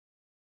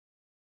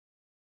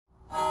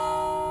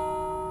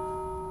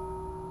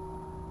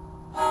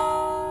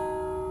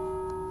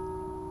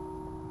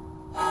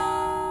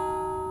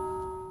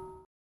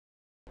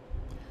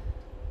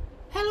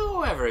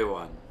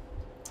everyone.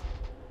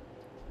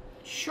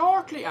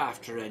 Shortly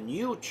after a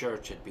new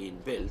church had been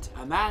built,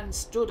 a man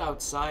stood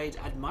outside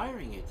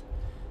admiring it.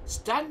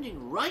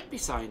 Standing right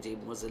beside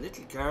him was a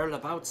little girl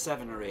about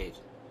 7 or 8.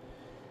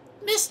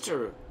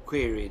 "Mister,"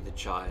 queried the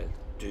child,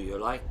 "do you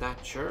like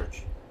that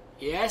church?"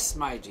 "Yes,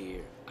 my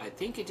dear, I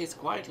think it is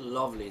quite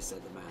lovely,"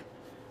 said the man.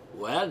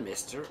 "Well,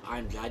 mister,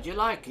 I'm glad you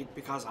like it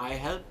because I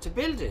helped to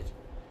build it."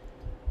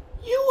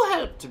 "You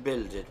helped to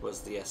build it,"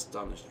 was the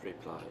astonished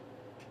reply.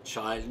 The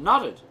child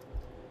nodded.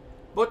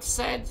 But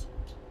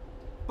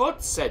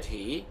said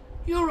he,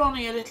 "You're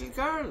only a little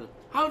girl.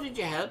 How did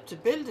you help to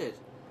build it?"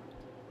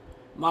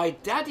 "My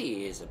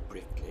daddy is a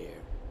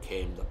bricklayer,"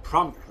 came the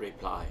prompt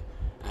reply,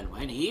 "and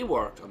when he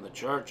worked on the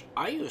church,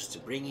 I used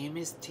to bring him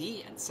his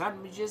tea and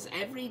sandwiches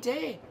every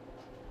day."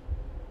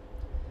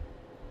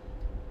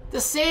 The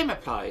same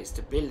applies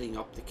to building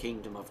up the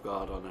kingdom of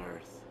God on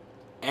earth.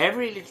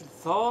 Every little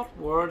thought,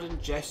 word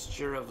and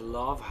gesture of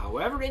love,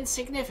 however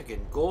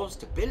insignificant, goes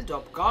to build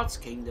up God's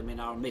kingdom in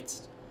our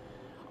midst.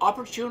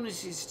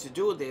 Opportunities to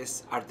do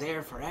this are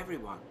there for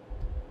everyone.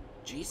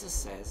 Jesus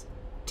says,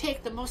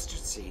 "Take the mustard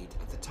seed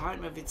at the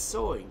time of its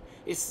sowing.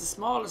 It's the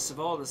smallest of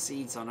all the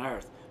seeds on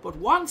earth, but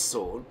once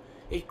sown,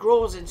 it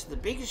grows into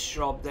the biggest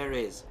shrub there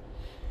is."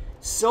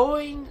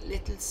 Sowing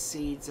little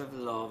seeds of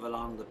love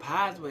along the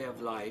pathway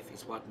of life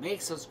is what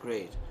makes us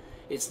great.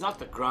 It's not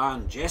the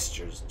grand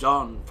gestures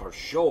done for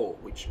show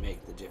which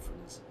make the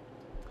difference.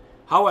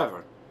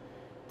 However,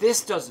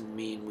 this doesn't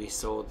mean we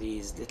sow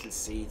these little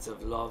seeds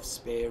of love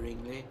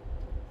sparingly.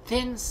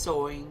 Thin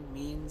sowing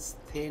means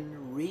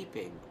thin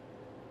reaping.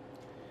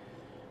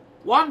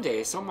 One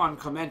day someone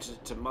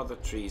commented to Mother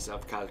Teresa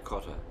of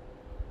Calcutta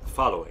the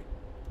following: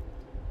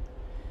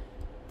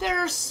 "There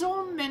are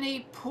so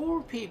many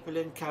poor people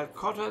in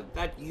Calcutta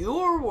that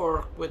your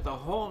work with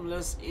the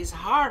homeless is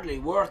hardly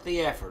worth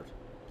the effort."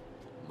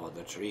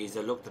 Mother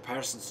Teresa looked the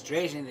person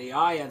straight in the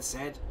eye and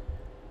said,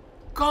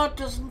 "God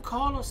doesn't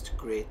call us to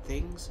great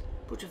things,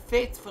 but to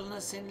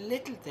faithfulness in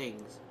little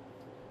things."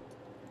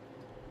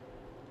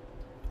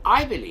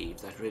 I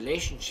believe that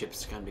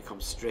relationships can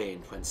become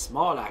strained when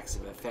small acts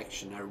of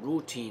affection are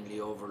routinely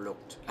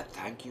overlooked. A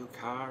thank you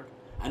card,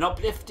 an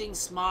uplifting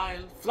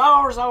smile,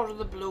 flowers out of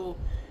the blue,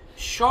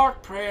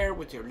 short prayer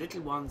with your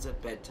little ones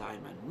at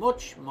bedtime, and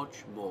much,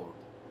 much more.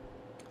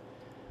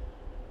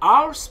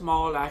 Our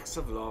small acts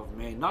of love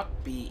may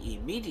not be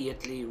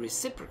immediately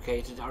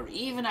reciprocated or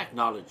even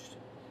acknowledged.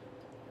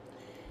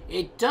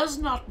 It does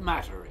not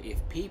matter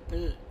if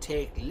people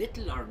take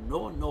little or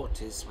no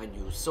notice when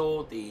you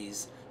sow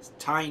these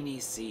tiny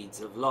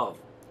seeds of love.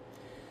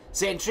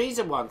 St.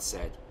 Teresa once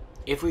said,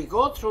 "If we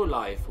go through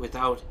life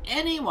without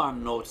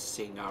anyone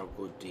noticing our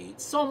good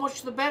deeds, so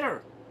much the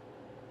better."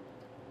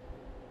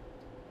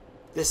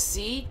 The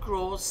seed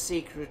grows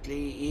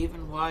secretly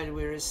even while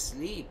we're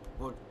asleep,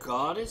 but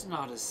God is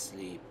not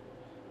asleep.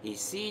 He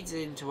seeds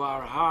it into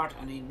our heart,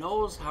 and He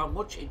knows how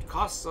much it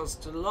costs us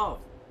to love.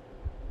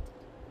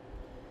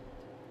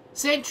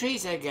 St.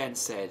 Teresa again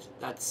said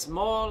that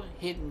small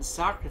hidden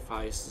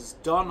sacrifices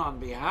done on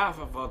behalf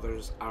of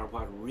others are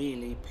what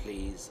really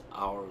please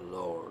our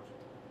Lord.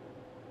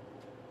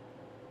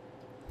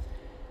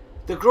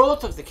 The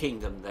growth of the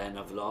kingdom, then,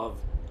 of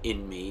love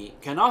in me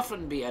can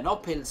often be an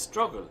uphill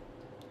struggle.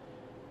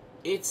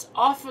 It's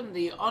often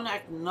the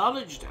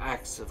unacknowledged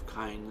acts of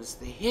kindness,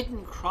 the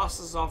hidden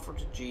crosses offered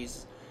to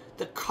Jesus,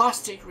 the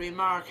caustic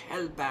remark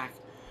held back.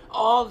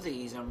 All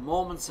these are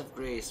moments of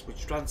grace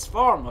which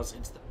transform us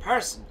into the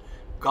person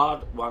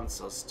God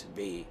wants us to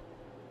be.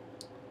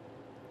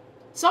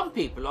 Some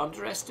people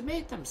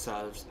underestimate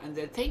themselves, and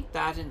they think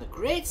that in the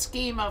great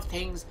scheme of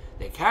things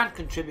they can't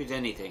contribute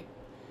anything.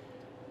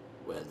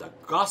 Well, the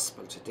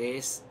gospel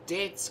today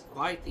states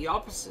quite the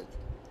opposite.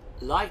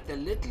 Like the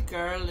little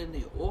girl in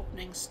the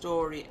opening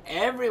story,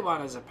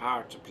 everyone has a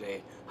part to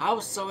play,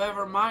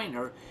 howsoever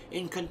minor,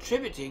 in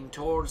contributing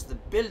towards the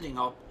building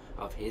up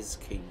of His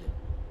kingdom.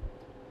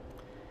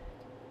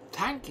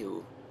 Thank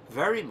you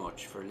very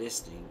much for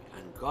listening,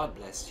 and God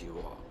bless you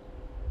all.